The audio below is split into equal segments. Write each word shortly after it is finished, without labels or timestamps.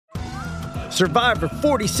Survivor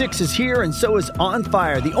 46 is here, and so is On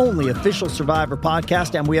Fire, the only official Survivor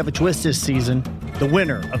podcast, and we have a twist this season. The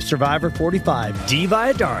winner of Survivor 45, Dee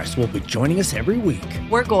Valladares, will be joining us every week.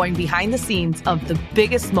 We're going behind the scenes of the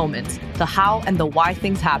biggest moments, the how and the why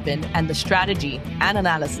things happen, and the strategy and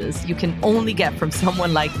analysis you can only get from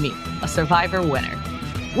someone like me, a Survivor winner.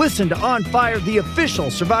 Listen to On Fire, the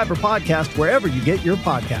official Survivor podcast, wherever you get your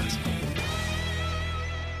podcast.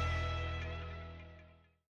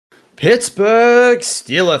 Pittsburgh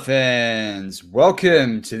Steelers fans,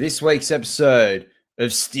 welcome to this week's episode of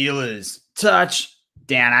Steelers Touch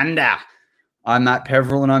Down Under. I'm Matt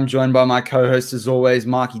Peverell, and I'm joined by my co-host, as always,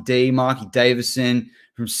 Marky Davison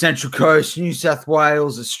from Central Coast, New South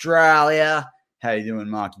Wales, Australia. How you doing,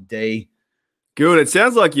 Marky D? Good. It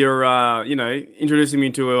sounds like you're, introducing me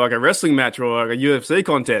to a wrestling match or like a UFC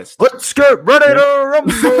contest. Let's get ready to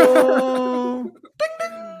rumble!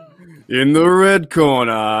 In the red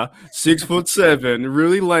corner, 6'7",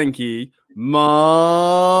 really lanky,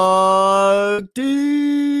 Marty.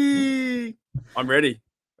 I'm ready.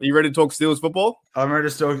 Are you ready to talk Steelers football? I'm ready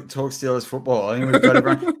to talk Steelers football. I think we've got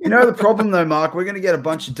everyone. You know the problem though, Mark. We're going to get a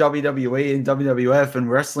bunch of WWE and WWF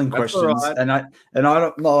and wrestling questions, right. and I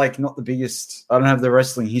don't not the biggest. I don't have the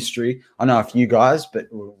wrestling history. I know a few guys, but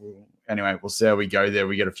anyway, we'll see how we go there.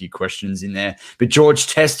 We get a few questions in there. But George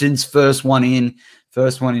Teston's first one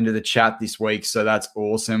into the chat this week, so that's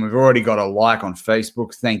awesome. We've already got a like on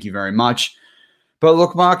Facebook. Thank you very much. But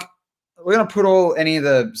look, Mark, we're going to put any of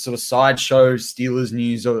the sort of sideshow Steelers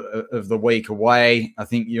news of the week away. I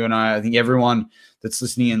think you and I think everyone that's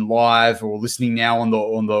listening in live or listening now on the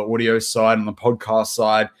audio side, on the podcast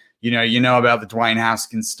side, you know about the Dwayne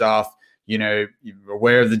Haskins stuff. You're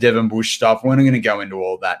aware of the Devin Bush stuff. We're not going to go into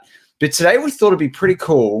all that. But today we thought it'd be pretty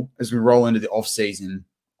cool as we roll into the off season.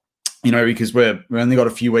 Because we only got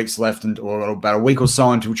a few weeks left or about a week or so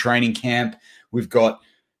until training camp. We've got,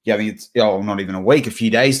 I think it's not even a week, a few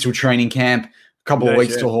days till training camp, a couple of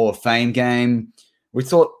weeks till Hall of Fame game. We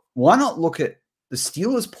thought, why not look at the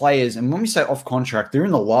Steelers players? And when we say off contract, they're in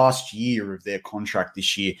the last year of their contract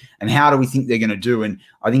this year. And how do we think they're going to do? And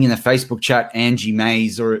I think in the Facebook chat, Angie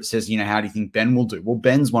Mays, or it says, how do you think Ben will do? Well,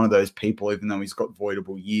 Ben's one of those people, even though he's got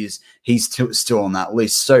voidable years, he's still on that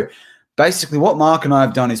list. So basically, what Mark and I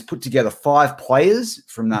have done is put together 5 players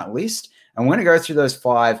from that list, and we're going to go through those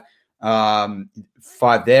five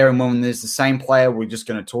there. And when there's the same player, we're just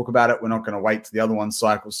going to talk about it. We're not going to wait till the other one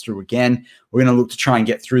cycles through again. We're going to look to try and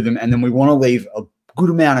get through them, and then we want to leave a good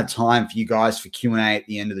amount of time for you guys for Q&A at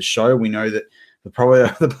the end of the show. We know that probably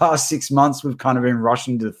the past 6 months we've kind of been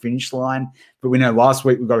rushing to the finish line, but we know last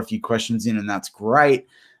week we got a few questions in, and that's great.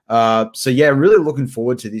 Really looking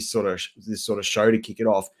forward to this sort of show to kick it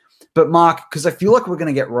off. But Mark, because I feel like we're going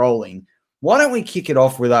to get rolling, why don't we kick it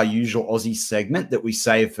off with our usual Aussie segment that we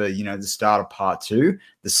save for, the start of part 2,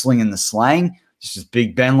 the sling and the slang. It's just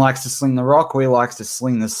Big Ben likes to sling the rock. We likes to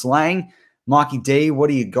sling the slang. Marky D, what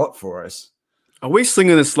do you got for us? Are we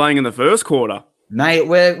slinging the slang in the first quarter? Mate,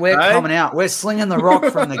 we're coming out. We're slinging the rock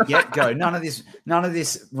from the get-go. None of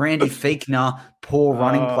this Randy Fiechner poor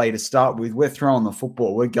running play to start with. We're throwing the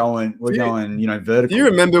football. We're going, vertical. Do you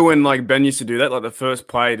remember when Ben used to do that? Like the first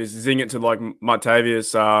play to zing it to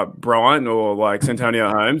Martavius Bryant or Santonio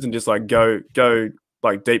Holmes and just go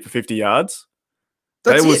deep for 50 yards?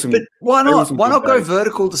 That's it. But why not? Why not go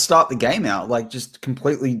vertical to start the game out? Just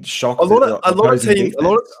completely shocked. A lot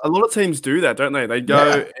of teams do that, don't they? They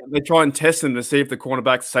go, they try and test them to see if the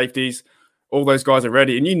cornerbacks, safeties, all those guys are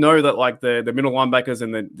ready. And you know that the middle linebackers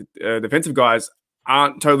and the defensive guys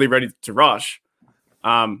aren't totally ready to rush.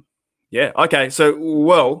 Okay.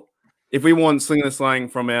 So, if we want slinging the slang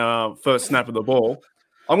from our first snap of the ball,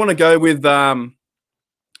 I'm going to go with.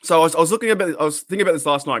 So I was thinking about this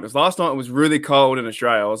last night, because last night it was really cold in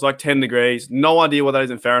Australia. It was 10 degrees. No idea what that is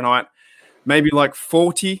in Fahrenheit. Maybe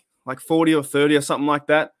 40 or 30 or something like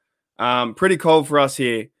that. Pretty cold for us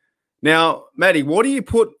here. Now, Maddie, what do you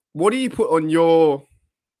put on your?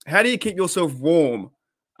 How do you keep yourself warm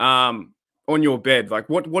on your bed?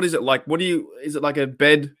 What is it like? Is it like a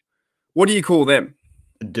bed? What do you call them?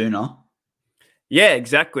 A doona. Yeah,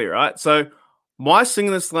 exactly right. So my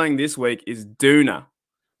singing the slang this week is doona.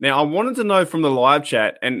 Now, I wanted to know from the live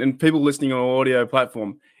chat and people listening on audio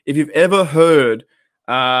platform if you've ever heard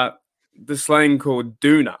the slang called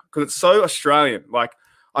doona, because it's so Australian.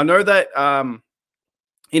 I know that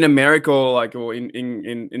in America or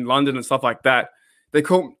in London and stuff like that, they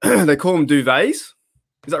call them duvets. Is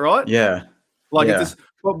that right? Yeah. It's just,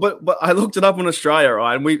 but I looked it up in Australia,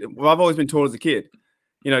 right? And I've always been taught as a kid,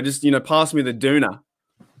 pass me the doona,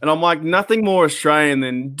 and I'm like, nothing more Australian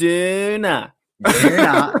than doona.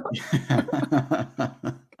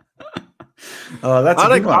 Oh, that's a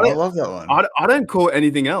good one. I love that one. I don't call it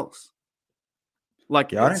anything else.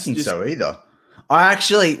 Like, yeah, I don't think so either. I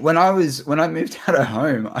actually, when I moved out of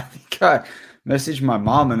home, I think I messaged my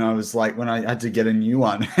mom and I was like, when I had to get a new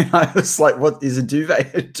one, and I was like, what is a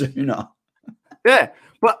duvet a doona? Yeah,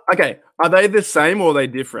 but okay, are they the same or are they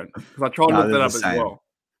different? Because I tried to look that up as well.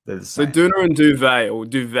 They're the same. So doona and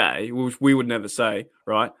duvet, which we would never say,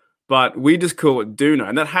 right? But we just call it doona,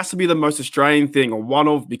 and that has to be the most Australian thing, or one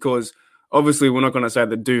of, because obviously we're not going to say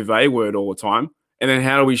the duvet word all the time. And then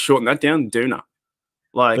how do we shorten that down? Doona.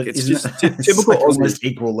 Like, but it's just typical, like almost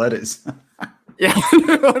equal letters. Yeah,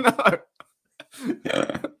 I know.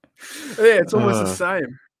 Yeah, it's almost the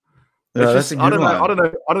same. Yeah, that's a good one.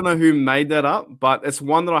 I don't know who made that up, but it's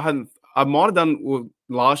one that I might have done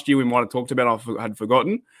last year. We might have talked about. I had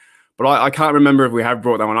forgotten, but I can't remember if we have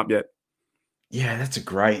brought that one up yet. Yeah, that's a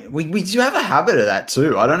great. We do have a habit of that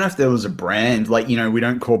too. I don't know if there was a brand, like, you know, we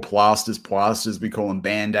don't call plasters, we call them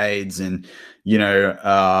Band-Aids, and, you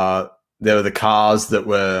know, there were the cars that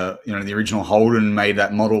were, you know, the original Holden made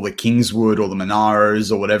that model, the Kingswood or the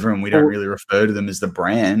Monaros or whatever, and we don't really refer to them as the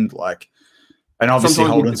brand. Like, and obviously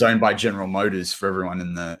Holden's owned by General Motors for everyone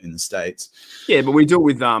in the States. Yeah, but we do it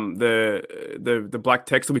with the black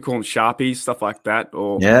text, we call them Sharpies, stuff like that.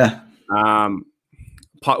 Or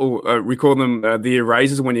we call them the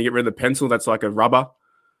erasers when you get rid of the pencil. That's like a rubber.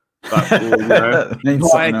 But, you know,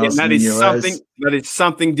 that is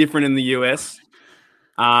something different in the US.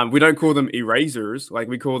 We don't call them erasers, like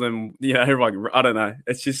we call them, you know, like, I don't know.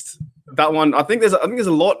 It's just that one. I think there's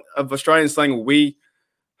a lot of Australian slang. We,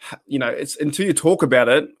 you know, it's until you talk about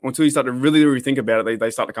it, until you start to really, really think about it,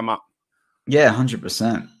 they start to come up. Yeah,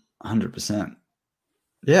 100%.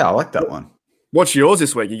 Yeah, I like that one. What's yours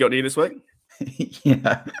this week? You got any this week?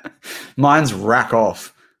 Yeah, mine's rack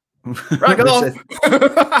off. Rack off.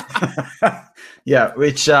 Yeah,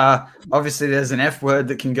 which obviously there's an F word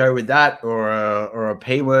that can go with that, or a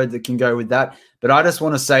P word that can go with that. But I just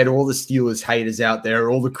want to say to all the Steelers haters out there,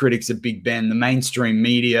 all the critics of Big Ben, the mainstream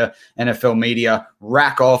media, NFL media,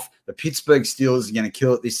 rack off. The Pittsburgh Steelers are going to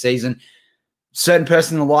kill it this season. Certain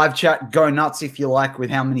person in the live chat, go nuts if you like with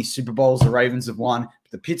how many Super Bowls the Ravens have won.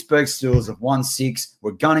 The Pittsburgh Steelers have won 6.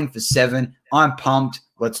 We're gunning for 7. I'm pumped.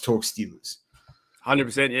 Let's talk Steelers.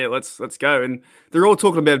 100%, yeah, let's go. And they're all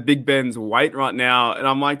talking about Big Ben's weight right now, and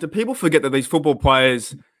I'm like, do people forget that these football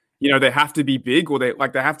players, you know, they have to be big, or they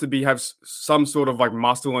have to have some sort of like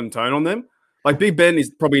muscle and tone on them? Like, Big Ben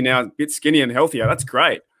is probably now a bit skinny and healthier. That's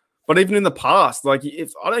great, but even in the past, like,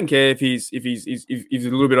 if I don't care if he's a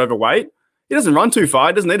little bit overweight, he doesn't run too far.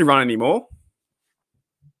 He doesn't need to run anymore.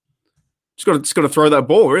 Just got to throw that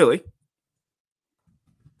ball, really.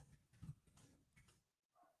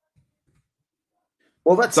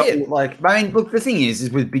 Well, that's it. Like, I mean, look, the thing is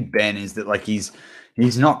with Big Ben is that, like, he's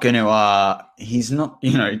not going to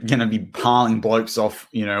going to be piling blokes off,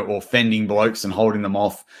 you know, or fending blokes and holding them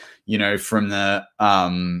off, you know, from the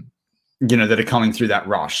you know, that are coming through that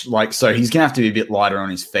rush. Like, so he's going to have to be a bit lighter on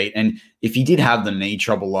his feet. And if he did have the knee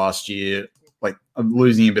trouble last year, like,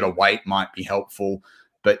 losing a bit of weight might be helpful.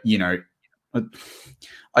 But, you know,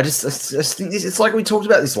 I just think it's like we talked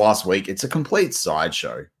about this last week. It's a complete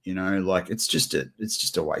sideshow, you know. Like, it's just a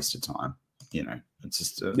waste of time, you know. It's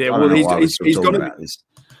just he's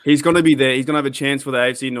going to be there. He's going to have a chance for the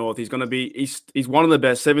AFC North. He's going to be he's one of the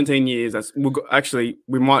best. 17 years.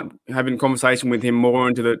 We might have a conversation with him more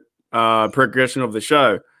into the progression of the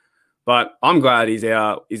show. But I'm glad he's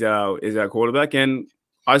our quarterback. And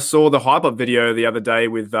I saw the hype up video the other day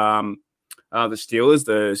with the Steelers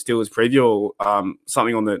preview, or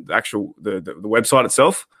something on the actual the website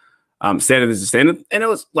itself. Standard is a standard, and it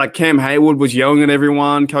was like Cam Hayward was yelling at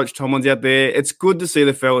everyone. Coach Tomlin's out there. It's good to see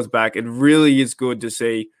the fellas back. It really is good to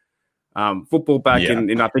see football back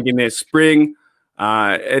in I think in their spring.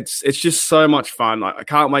 It's just so much fun. I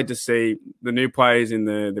can't wait to see the new players in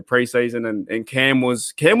the preseason. And Cam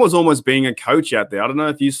was almost being a coach out there. I don't know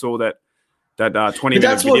if you saw that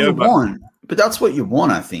 20-minute video. But that's what you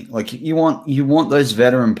want, I think. Like, you want those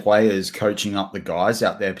veteran players coaching up the guys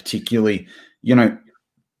out there, particularly, you know,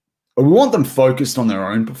 we want them focused on their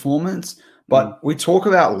own performance, but we talk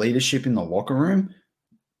about leadership in the locker room.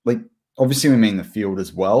 Like, obviously we mean the field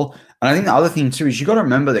as well. And I think the other thing too is you got to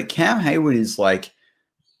remember that Cam Hayward is like,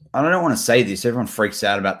 I don't want to say this, everyone freaks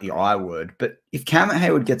out about the I word, but if Cam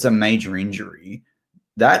Hayward gets a major injury,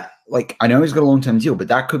 that, like, I know he's got a long-term deal, but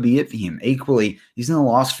that could be it for him. Equally, he's in the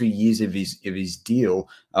last few years of his deal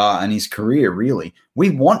and his career, really. We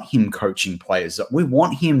want him coaching players. We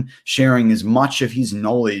want him sharing as much of his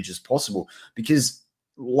knowledge as possible because,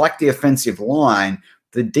 like the offensive line,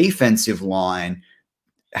 the defensive line,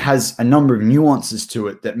 has a number of nuances to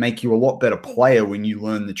it that make you a lot better player when you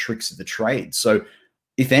learn the tricks of the trade. So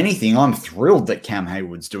if anything, I'm thrilled that Cam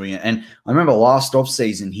Hayward's doing it. And I remember last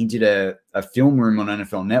offseason, he did a film room on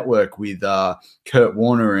NFL Network with Kurt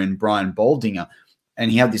Warner and Brian Baldinger.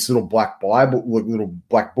 And he had this little black Bible, little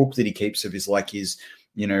black book that he keeps of his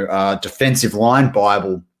defensive line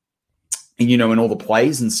Bible, and all the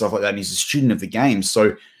plays and stuff like that. And he's a student of the game.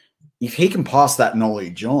 So if he can pass that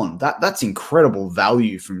knowledge on, that's incredible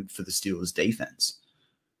value for the Steelers defense.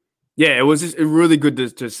 Yeah, it was just really good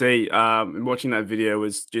to see. Watching that video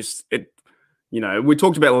was just it. We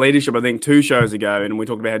talked about leadership, I think, 2 shows ago, and we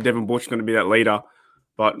talked about how Devin Bush is going to be that leader.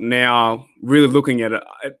 But now, really looking at it,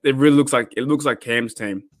 it really looks like Cam's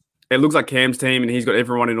team. It looks like Cam's team, and he's got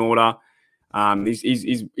everyone in order.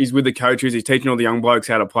 He's with the coaches. He's teaching all the young blokes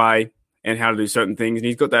how to play and how to do certain things, and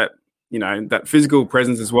he's got that that physical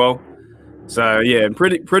presence as well. So yeah, I'm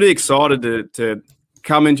pretty excited to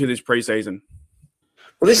come into this preseason.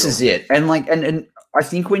 Well, this is it. And and I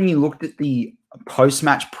think when you looked at the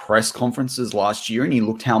post-match press conferences last year and you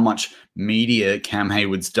looked how much media Cam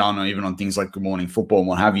Hayward's done, or even on things like Good Morning Football and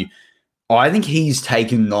what have you, I think he's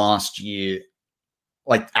taken last year,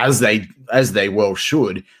 as they well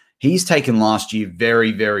should, he's taken last year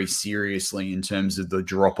very, very seriously in terms of the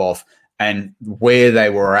drop-off and where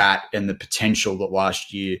they were at and the potential that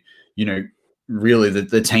last year, really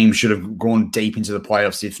the team should have gone deep into the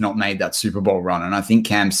playoffs, if not made that Super Bowl run. And I think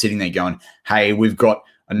Cam's sitting there going, hey, we've got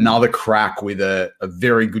another crack with a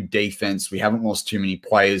very good defense. We haven't lost too many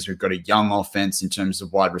players. We've got a young offense in terms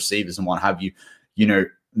of wide receivers and what have you.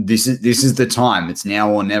 This is the time. It's now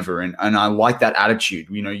or never. And I like that attitude.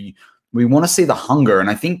 We want to see the hunger. And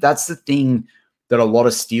I think that's the thing that a lot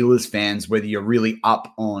of Steelers fans, whether you're really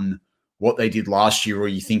up on what they did last year, or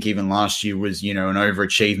you think even last year was, an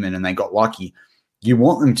overachievement and they got lucky, you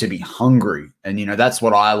want them to be hungry. And, that's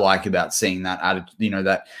what I like about seeing that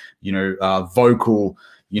attitude, vocal,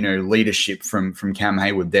 leadership from Cam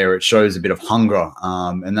Hayward there. It shows a bit of hunger.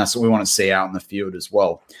 And that's what we want to see out in the field as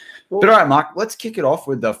well. But all right, Mark, let's kick it off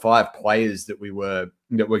with the 5 players that we're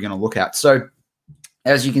going to look at. So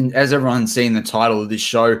as everyone's seen the title of this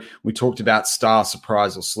show, we talked about star,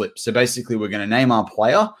 surprise, or slip. So basically we're going to name our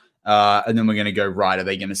player, and then we're going to go, right, are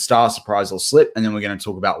they going to star, surprise, or slip? And then we're going to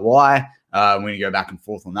talk about why. We're going to go back and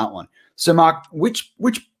forth on that one. So, Mark, which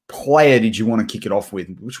player did you want to kick it off with?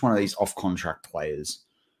 Which one of these off-contract players?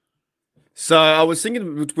 So I was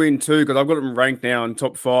thinking between 2 because I've got them ranked now in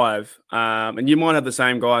top 5. And you might have the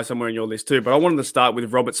same guy somewhere in your list too. But I wanted to start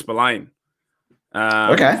with Robert Spillane.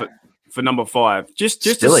 For number 5. Just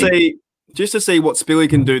to see what Spilly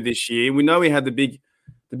can do this year. We know he had the big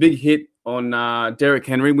hit on Derrick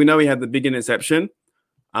Henry. We know he had the big interception.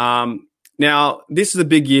 Now, this is a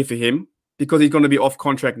big year for him because he's going to be off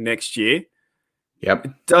contract next year. Yep.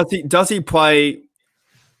 Does he play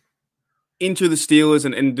into the Steelers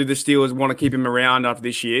and do the Steelers want to keep him around after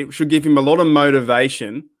this year? It should give him a lot of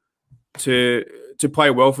motivation to play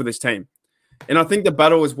well for this team. And I think the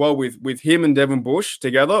battle as well with him and Devin Bush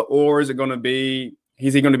together, or is he going to be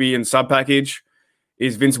in sub package?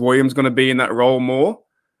 Is Vince Williams going to be in that role more?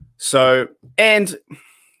 So, and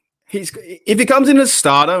if he comes in as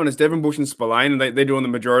starter and it's Devin Bush and Spillane and they're doing the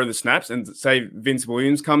majority of the snaps, and say Vince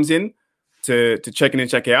Williams comes in to check in and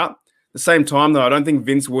check out, at the same time, though, I don't think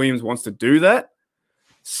Vince Williams wants to do that.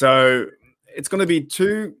 So it's going to be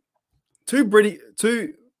two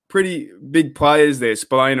pretty big players there,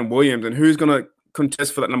 Spillane and Williams, and who's going to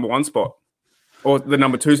contest for that number 1 spot or the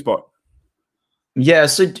number 2 spot? Yeah,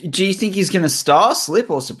 so do you think he's going to star, slip,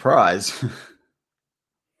 or surprise?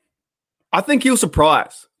 I think he'll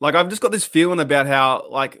surprise. I've just got this feeling about how,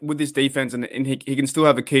 with this defense, and he can still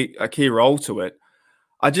have a key role to it.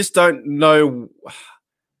 I just don't know.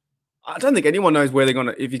 I don't think anyone knows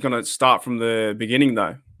if he's gonna start from the beginning,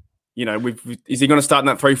 though. Is he going to start in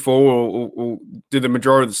that 3-4 or do the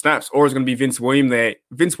majority of the snaps, or is it going to be Vince Williams there?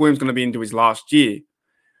 Vince Williams going to be into his last year.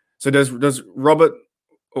 So does Robert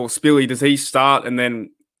or Spilly, does he start and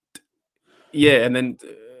then? Yeah, and then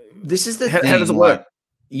this is the thing. How does it work?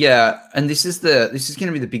 Yeah, and this is going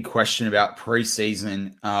to be the big question about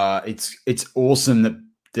preseason. It's awesome that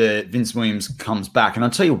the Vince Williams comes back, and I'll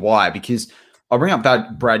tell you why. Because I'll bring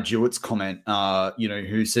up Brad Jewett's comment,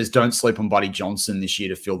 who says don't sleep on Buddy Johnson this year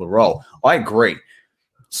to fill the role. I agree.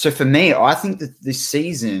 So for me, I think that this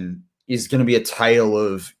season is going to be a tale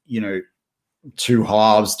of 2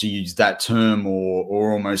 halves, to use that term,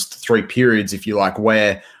 or almost 3 periods, if you like,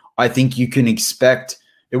 where I think you can expect.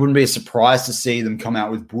 It wouldn't be a surprise to see them come out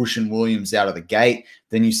with Bush and Williams out of the gate.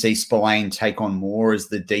 Then you see Spillane take on more as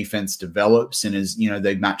the defense develops and as,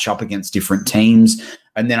 they match up against different teams.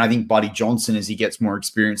 And then I think Buddy Johnson, as he gets more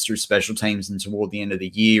experience through special teams and toward the end of the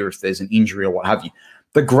year, if there's an injury or what have you.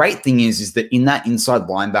 The great thing is that in that inside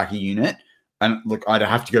linebacker unit, and look, I'd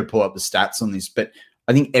have to go pull up the stats on this, but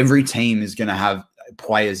I think every team is going to have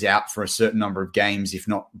players out for a certain number of games, if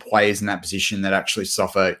not players in that position that actually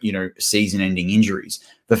suffer, season-ending injuries.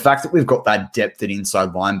 The fact that we've got that depth at inside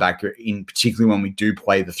linebacker, in particularly when we do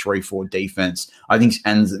play the 3-4 defense, I think,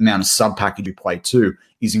 and the amount of sub-package we play too,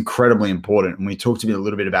 is incredibly important. And we talked a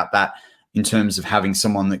little bit about that in terms of having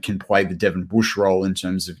someone that can play the Devin Bush role in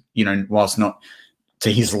terms of, whilst not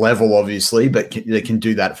to his level, obviously, but they can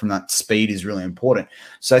do that from that speed is really important.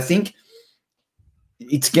 So I think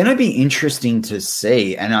it's going to be interesting to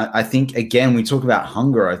see. And I think, again, we talk about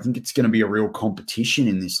hunger. I think it's going to be a real competition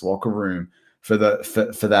in this locker room for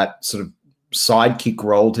that sort of sidekick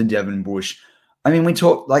role to Devin Bush. I mean, they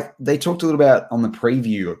talked a little about on the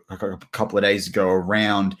preview a couple of days ago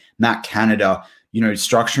around Matt Canada,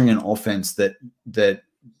 structuring an offense that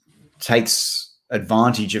takes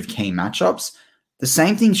advantage of key matchups. The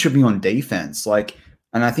same thing should be on defense.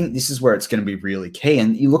 And I think this is where it's going to be really key.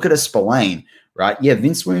 And you look at a Spillane, right? Yeah,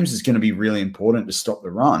 Vince Williams is going to be really important to stop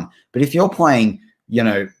the run. But if you're playing,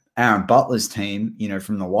 Aaron Butler's team,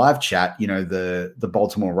 from the live chat, the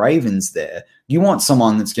Baltimore Ravens there, you want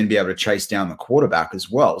someone that's going to be able to chase down the quarterback as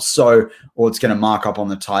well. Or it's going to mark up on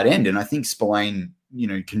the tight end. And I think Spillane,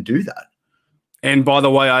 can do that. And by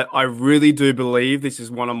the way, I really do believe this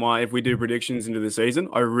is one of my, if we do predictions into the season,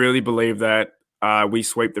 I really believe that we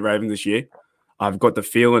sweep the Ravens this year. I've got the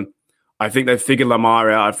feeling. I think they've figured Lamar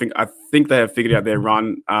out. I think they have figured out their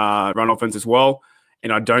run offense as well.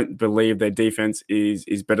 And I don't believe their defense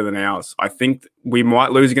is better than ours. I think we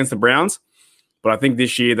might lose against the Browns, but I think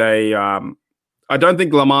this year I don't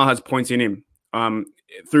think Lamar has points in him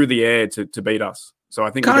through the air to beat us. So I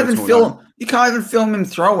think you can't even film him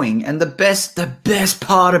throwing. And the best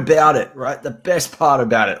part about it, right? The best part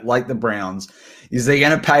about it, like the Browns, is they're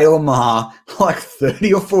going to pay Lamar like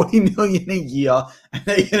 30 or 40 million a year, and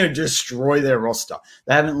they're going to destroy their roster.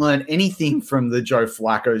 They haven't learned anything from the Joe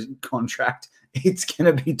Flacco contract. It's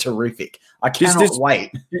going to be terrific. I cannot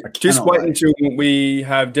wait. Just wait until we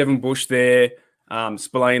have Devin Bush there,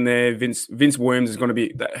 Spillane there. Vince Williams is going to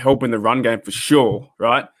be helping the run game for sure,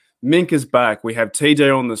 right? Minka's back. We have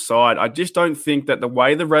TJ on the side. I just don't think that the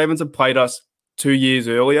way the Ravens have played us 2 years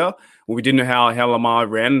earlier, we didn't know how Lamar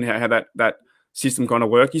ran and how that system kind of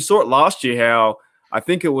worked. You saw it last year how I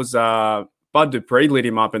think it was Bud Dupree lit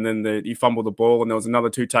him up and then he fumbled the ball and there was another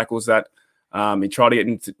 2 tackles that he tried to get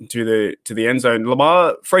into the end zone.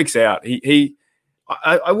 Lamar freaks out.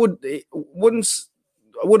 I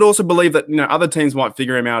would also believe that other teams might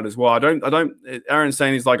figure him out as well. I don't. Aaron's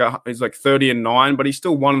saying he's like 30-9, but he's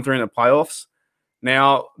still 1-3 in the playoffs.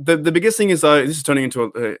 Now the biggest thing is though, this is turning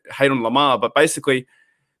into a hate on Lamar, but basically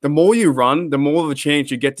the more you run, the more of a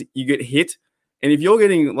chance you get hit. And if you're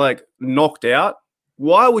getting knocked out,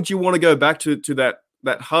 why would you want to go back to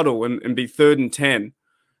that huddle and be 3rd and 10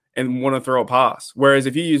 and want to throw a pass? Whereas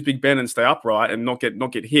if you use Big Ben and stay upright and not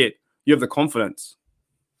get hit, you have the confidence.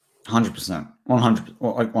 100%.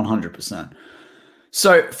 100%.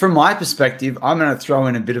 So from my perspective, I'm going to throw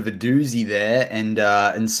in a bit of a doozy there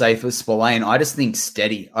and say for Spillane, I just think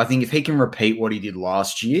steady. I think if he can repeat what he did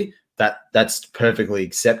last year, that's perfectly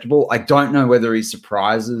acceptable. I don't know whether he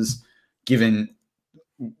surprises given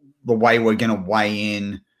the way we're going to weigh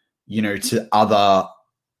in, to other,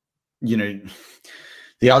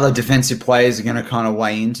 the other defensive players are going to kind of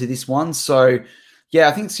weigh into this one. So, yeah,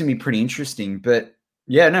 I think it's going to be pretty interesting. But,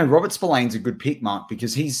 yeah, no, Robert Spillane's a good pick, Mark,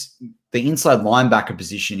 because the inside linebacker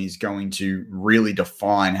position is going to really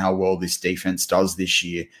define how well this defense does this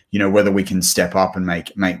year, whether we can step up and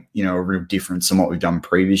make a real difference in what we've done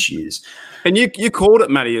previous years. And you called it,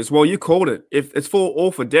 Matty, as well. You called it. If it's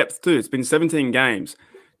all for depth too. It's been 17 games.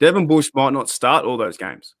 Devin Bush might not start all those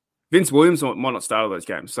games. Vince Williams might not start all those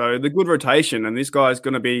games. So the good rotation, and this guy's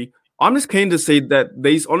going to be – I'm just keen to see that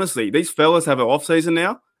these fellas have an off-season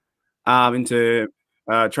now into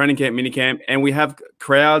training camp, minicamp, and we have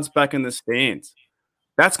crowds back in the stands.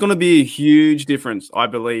 That's going to be a huge difference, I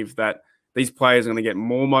believe, that these players are going to get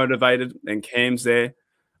more motivated and Cam's there.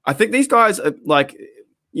 I think these guys are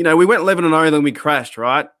we went 11-0, then we crashed,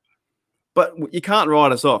 right? But you can't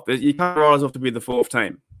write us off. You can't write us off to be the 4th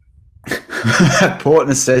team.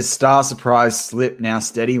 Portner says, star surprise slip, now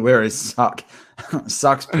steady, whereas suck.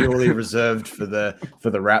 Suck's purely reserved for the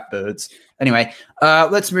Ratbirds. Anyway,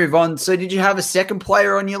 let's move on. So did you have a second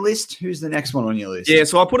player on your list? Who's the next one on your list? Yeah,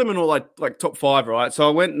 so I put him in all like top 5, right? So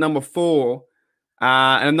I went number 4,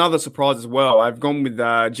 and another surprise as well. I've gone with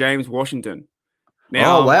James Washington.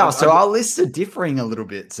 Now, oh, wow. So our lists are differing a little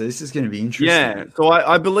bit. So this is going to be interesting. Yeah. So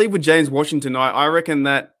I believe with James Washington, I reckon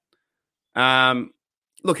that,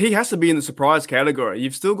 look, he has to be in the surprise category.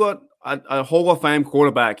 You've still got a Hall of Fame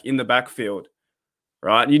quarterback in the backfield,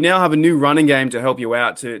 right? You now have a new running game to help you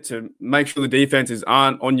out to make sure the defenses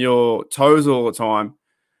aren't on your toes all the time.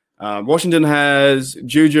 Washington has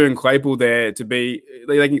Juju and Claypool there to be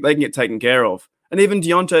they can get taken care of, and even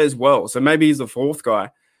Deontay as well. So maybe he's the fourth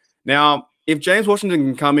guy. Now, if James Washington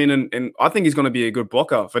can come in and I think he's going to be a good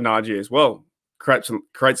blocker for Najee as well, create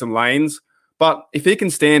some lanes. But if he can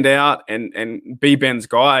stand out and be Ben's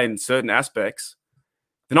guy in certain aspects,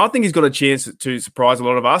 then I think he's got a chance to surprise a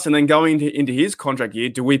lot of us. And then going into his contract year,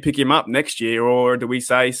 do we pick him up next year or do we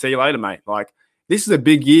say, see you later, mate? Like, this is a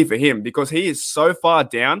big year for him because he is so far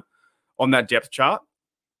down on that depth chart.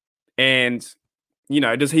 And,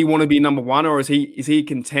 does he want to be number one or is he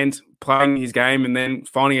content playing his game and then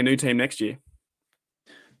finding a new team next year?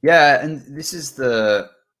 Yeah, and this is the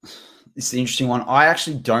interesting one. I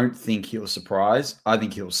actually don't think he'll surprise. I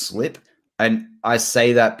think he'll slip. And I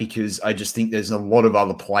say that because I just think there's a lot of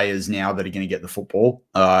other players now that are going to get the football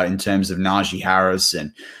in terms of Najee Harris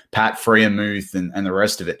and Pat Freiermuth and the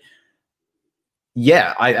rest of it.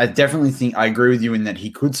 Yeah, I definitely think I agree with you in that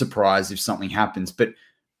he could surprise if something happens, but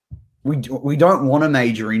we don't want a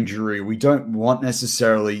major injury. We don't want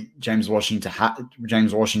necessarily James Washington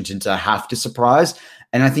to have to surprise.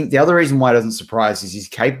 And I think the other reason why it doesn't surprise is he's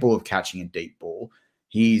capable of catching a deep ball.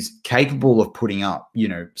 He's capable of putting up,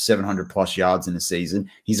 700 plus yards in a season.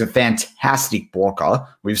 He's a fantastic blocker.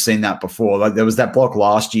 We've seen that before. Like there was that block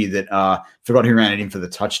last year that forgot who ran it in for the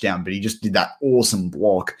touchdown, but he just did that awesome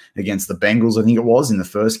block against the Bengals. I think it was in the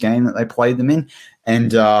first game that they played them in.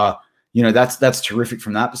 And, that's terrific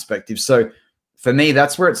from that perspective. So for me,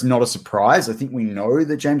 that's where it's not a surprise. I think we know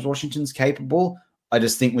that James Washington's capable. I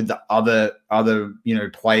just think with the other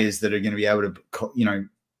players that are going to be able to,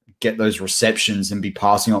 get those receptions and be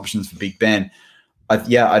passing options for Big Ben. I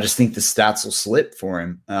just think the stats will slip for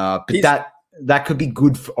him. But that could be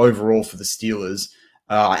good overall for the Steelers.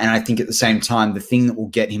 And I think at the same time, the thing that will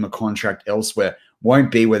get him a contract elsewhere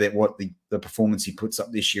won't be what the performance he puts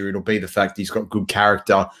up this year. It'll be the fact that he's got good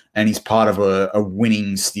character and he's part of a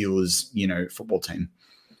winning Steelers, football team.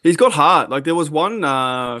 He's got heart. Like there was one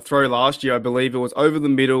throw last year, I believe it was over the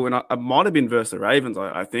middle, and it might have been versus the Ravens,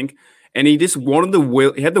 I think. And he just wanted the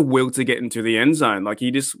will. He had the will to get into the end zone. Like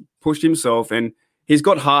he just pushed himself, and he's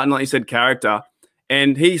got heart and, like you said, character.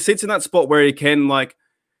 And he sits in that spot where he can, like,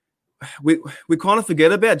 we kind of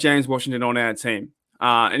forget about James Washington on our team,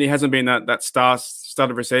 and he hasn't been that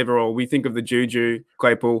starter receiver. Or we think of the Juju,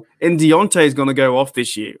 Claypool, and Deontay is going to go off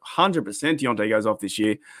this year. 100% Deontay goes off this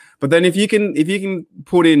year. But then if you can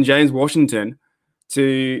put in James Washington.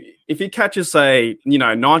 If he catches, say,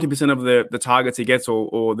 90% of the targets he gets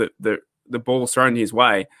or the ball's thrown his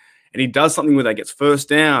way, and he does something where they gets first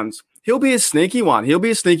downs, he'll be a sneaky one. He'll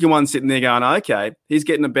be a sneaky one sitting there going, okay, he's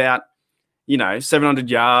getting about, 700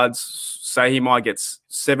 yards. Say he might get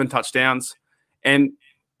 7 touchdowns. And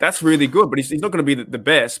that's really good, but he's not going to be the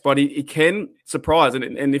best, but he can surprise.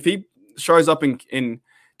 And if he shows up in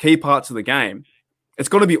key parts of the game, it's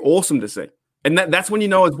going to be awesome to see. And that's when you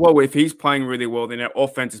know as well, if he's playing really well, then our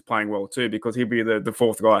offense is playing well too, because he'll be the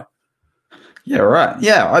fourth guy. Yeah, right.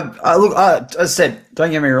 Yeah, I said,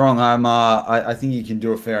 don't get me wrong. I think you can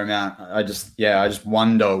do a fair amount. I just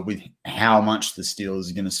wonder with how much the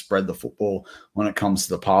Steelers are going to spread the football when it comes to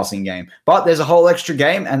the passing game. But there's a whole extra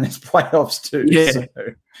game and there's playoffs too. Yeah, so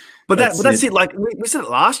but that's it. Like we said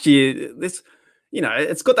it last year. This.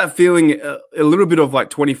 It's got that feeling a little bit of like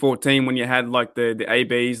 2014 when you had like the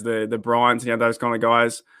ABs, the Bryants, those kind of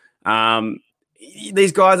guys.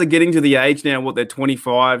 These guys are getting to the age now, they're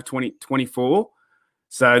 25, 20, 24.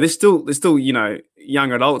 So they're still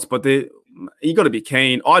young adults, but you got to be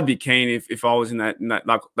keen. I'd be keen if I was in that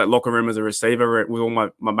locker room as a receiver with all my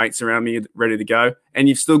mates around me ready to go. And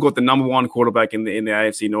you've still got the number one quarterback in the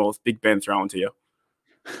AFC North, Big Ben, throwing to you.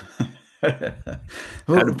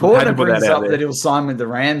 Well, Porter brings up that he'll sign with the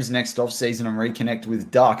Rams next offseason and reconnect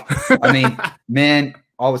with Duck. I mean, man,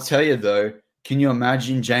 I will tell you though, can you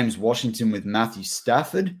imagine James Washington with Matthew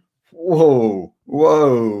Stafford? Whoa,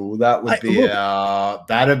 that would be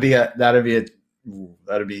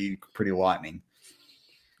that'd be pretty lightning.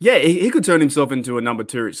 Yeah, he could turn himself into a number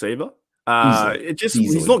 2 receiver.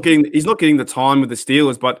 He's not getting the time with the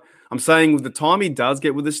Steelers, but I'm saying with the time he does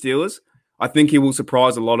get with the Steelers, I think he will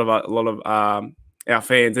surprise a lot of our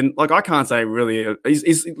fans. And like, I can't say really,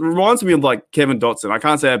 he reminds me of like Kevin Dotson. I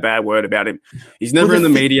can't say a bad word about him. He's never in the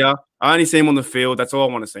media. I only see him on the field. That's all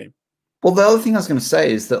I want to see him. Well, the other thing I was going to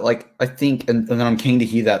say is that, like, I think, and then I'm keen to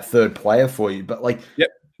hear that third player for you, but like,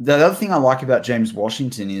 the other thing I like about James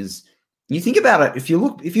Washington is you think about it. If you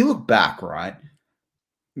look back, right,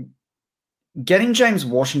 getting James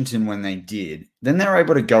Washington when they did, then they're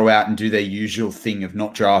able to go out and do their usual thing of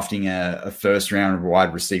not drafting a first round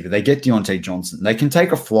wide receiver. They get Deontay Johnson. They can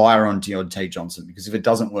take a flyer on Deontay Johnson because if it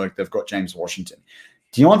doesn't work, they've got James Washington.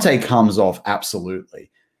 Deontay comes off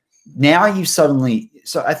absolutely. Now you suddenly,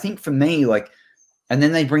 so I think for me, like, and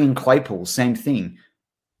then they bring in Claypool, same thing.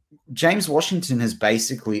 James Washington has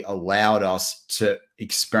basically allowed us to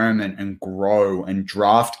experiment and grow and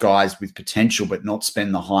draft guys with potential, but not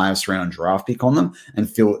spend the highest round draft pick on them and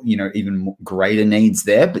feel, even greater needs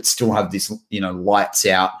there, but still have this, lights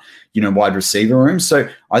out, wide receiver room. So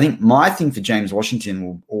I think my thing for James Washington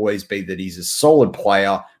will always be that he's a solid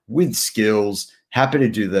player with skills, happy to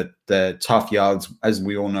do the tough yards. As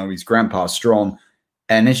we all know, he's grandpa strong.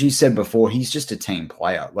 And as you said before, he's just a team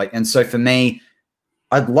player. And so for me,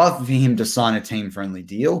 I'd love for him to sign a team-friendly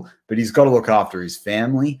deal, but he's got to look after his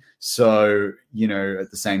family. So,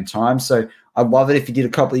 at the same time. So I'd love it if he did a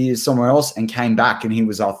couple of years somewhere else and came back and he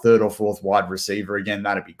was our third or fourth wide receiver again.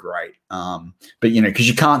 That'd be great. But, because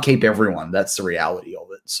you can't keep everyone. That's the reality of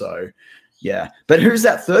it. So, yeah. But who's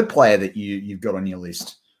that third player that you've got on your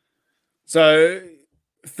list? So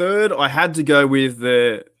third, I had to go with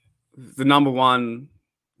the number one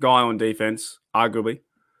guy on defense, arguably,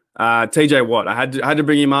 TJ Watt. I had to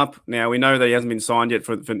bring him up. Now we know that he hasn't been signed yet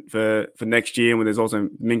for next year, and there's also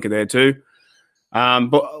Minka there too.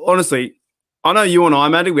 But honestly, I know you and I,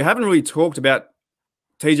 Matty, we haven't really talked about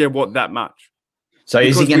TJ Watt that much. So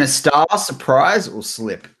is he going to star, surprise, or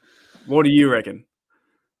slip? What do you reckon?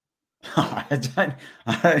 I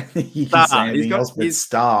don't think you can say anything else but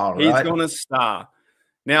star, right? He's going to star.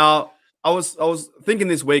 Now, I was thinking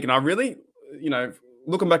this week, and I really,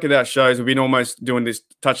 looking back at our shows, we've been almost doing this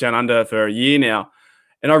touchdown under for a year now,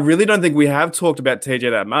 and I really don't think we have talked about TJ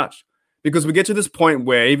that much because we get to this point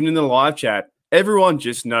where even in the live chat, everyone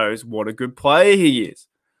just knows what a good player he is.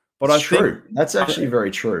 But it's true. That's actually very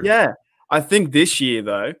true. Yeah. I think this year,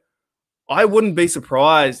 though, I wouldn't be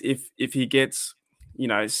surprised if he gets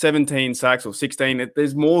 17 sacks or 16.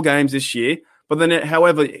 There's more games this year. But then,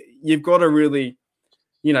 however, you've got to really,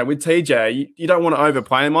 with TJ, you don't want to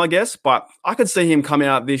overplay him, I guess. But I could see him come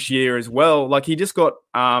out this year as well. Like he just got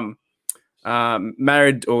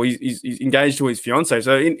married or he's engaged to his fiance.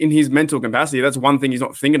 So in his mental capacity, that's one thing he's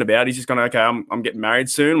not thinking about. He's just going to, okay, I'm getting married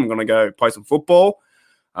soon. I'm going to go play some football.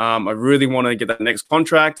 I really want to get that next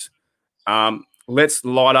contract. Let's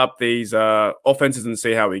light up these offenses and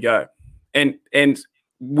see how we go. And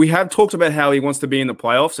we have talked about how he wants to be in the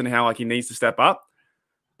playoffs and how he needs to step up.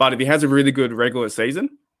 But if he has a really good regular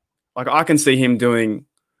season, I can see him doing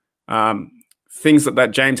things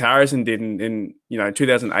that James Harrison did in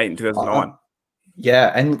 2008 and 2009.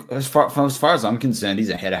 Yeah, and as far as I'm concerned, he's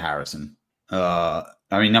ahead of Harrison.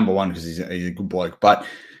 Number one because he's a good bloke. But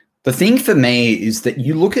the thing for me is that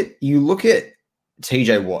you look at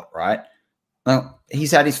TJ Watt, right? Well,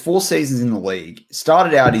 he's had his 4 seasons in the league.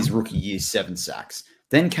 Started out his rookie year 7 sacks,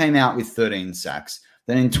 then came out with 13 sacks.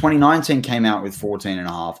 Then in 2019 came out with 14 and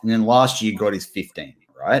a half, and then last year got his 15.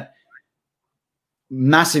 Right?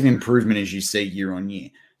 Massive improvement as you see year on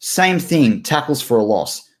year. Same thing, tackles for a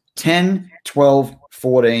loss, 10, 12,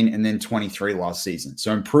 14, and then 23 last season.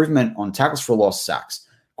 So improvement on tackles for a loss, sacks.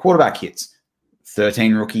 Quarterback hits,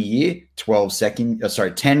 13 rookie year, 13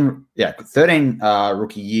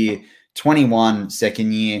 rookie year, 21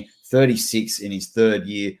 second year, 36 in his third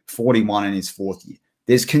year, 41 in his fourth year.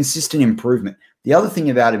 There's consistent improvement. The other thing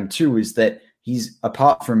about him too is that he's,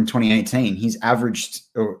 apart from 2018, he's averaged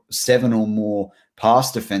 7 or more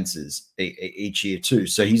pass defenses each year too.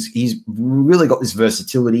 So he's really got this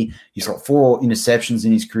versatility. He's got 4 interceptions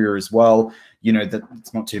in his career as well.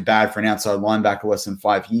 That's not too bad for an outside linebacker less than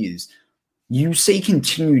 5 years. You see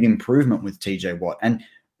continued improvement with TJ Watt. And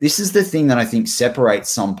this is the thing that I think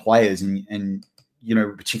separates some players and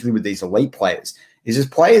particularly with these elite players, is there's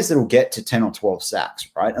players that will get to 10 or 12 sacks,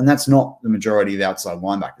 right? And that's not the majority of outside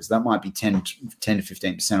linebackers. That might be 10 to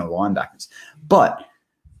 15% of linebackers. But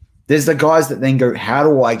there's the guys that then go, how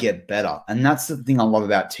do I get better? And that's the thing I love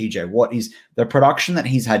about TJ Watt is the production that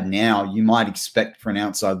he's had now, you might expect for an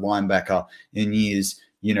outside linebacker in years,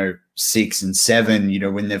 6 and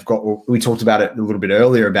 7, when they've got, we talked about it a little bit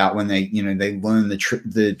earlier about when they learn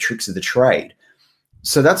the tricks of the trade.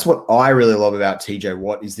 So that's what I really love about TJ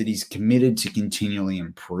Watt is that he's committed to continually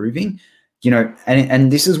improving,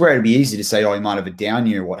 and this is where it'd be easy to say, oh, he might have a down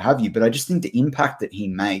year or what have you. But I just think the impact that he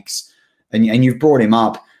makes, and you've brought him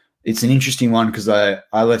up, it's an interesting one because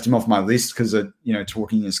I left him off my list because,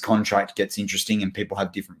 talking his contract gets interesting and people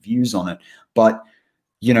have different views on it. But,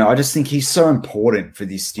 I just think he's so important for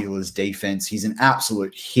this Steelers defense. He's an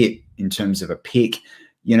absolute hit in terms of a pick,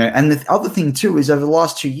 and the other thing too is over the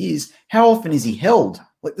last 2 years, how often is he held?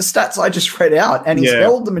 Like the stats I just read out, and he's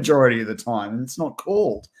held the majority of the time and it's not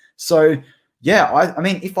called. So, yeah, I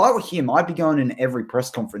mean, if I were him, I'd be going in every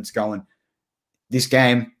press conference going, this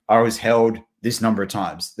game, I was held this number of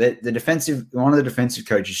times. One of the defensive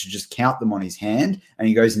coaches should just count them on his hand, and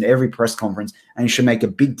he goes into every press conference and he should make a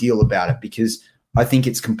big deal about it because I think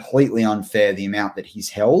it's completely unfair the amount that he's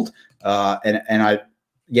held. I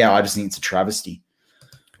just think it's a travesty.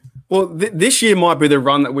 Well, this year might be the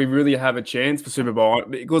run that we really have a chance for Super Bowl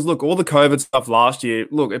because, look, all the COVID stuff last year,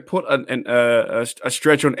 look, it put a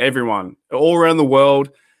stretch on everyone all around the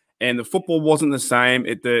world, and the football wasn't the same.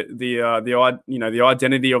 The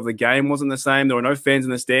identity of the game wasn't the same. There were no fans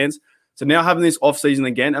in the stands. So now having this offseason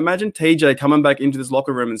again, imagine TJ coming back into this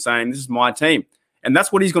locker room and saying, this is my team. And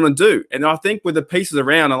that's what he's going to do. And I think with the pieces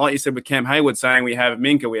around, and like you said with Cam Hayward saying we have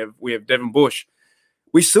Minka, we have Devin Bush,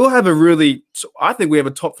 we still have I think we have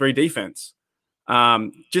a top 3 defense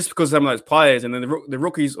just because of some of those players. And then the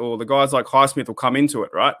rookies or the guys like Highsmith will come into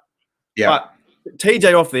it, right? Yeah. But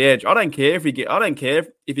TJ off the edge, I don't care if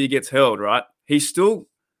he gets held, right? He's still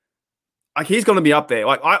he's going to be up there.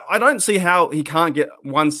 Like I don't see how he can't get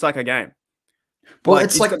 1 sack a game. Well,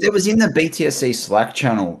 it was in the BTSC Slack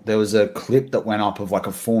channel. There was a clip that went up of like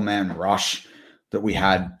a 4-man rush that we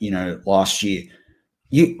had, last year.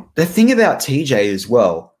 The thing about TJ as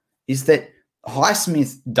well is that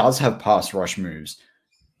Highsmith does have pass rush moves.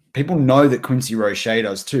 People know that Quincy Roche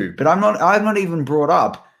does too, but I'm not even brought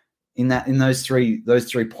up in those three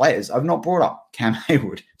players. I've not brought up Cam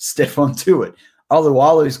Hayward, Stephon Tuitt.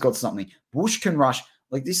 Alualu's got something. Bush can rush.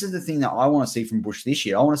 Like, this is the thing that I want to see from Bush this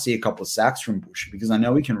year. I want to see a couple of sacks from Bush because I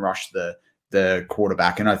know he can rush the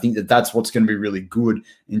quarterback, and I think that that's what's going to be really good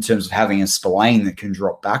in terms of having a Spillane that can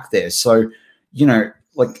drop back there. So, it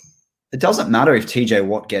doesn't matter if TJ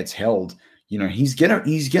Watt gets held. He's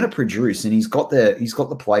gonna produce, and he's got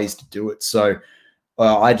the plays to do it. So,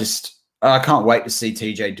 I can't wait to see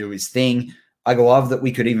TJ do his thing. I love that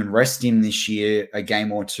we could even rest him this year, a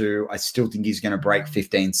game or two. I still think he's going to break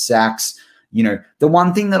 15 sacks. The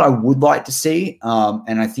one thing that I would like to see,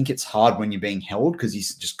 and I think it's hard when you're being held because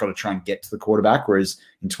he's just got to try and get to the quarterback, whereas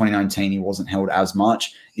in 2019 he wasn't held as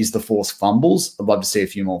much, is the forced fumbles. I'd love to see a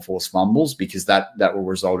few more forced fumbles because that will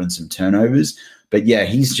result in some turnovers. But yeah,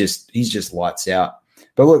 he's just lights out.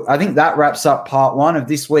 But look, I think that wraps up part 1 of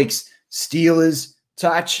this week's Steelers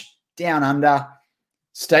Touch Down Under.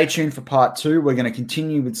 Stay tuned for part 2. We're going to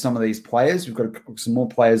continue with some of these players. We've got some more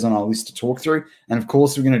players on our list to talk through. And, of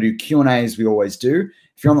course, we're going to do Q&A as we always do.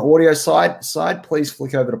 If you're on the audio side, please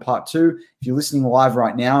flick over to part 2. If you're listening live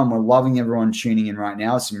right now, and we're loving everyone tuning in right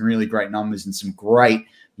now, some really great numbers and some great,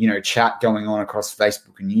 chat going on across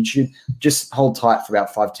Facebook and YouTube, just hold tight for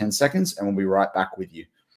about 5-10 seconds, and we'll be right back with you.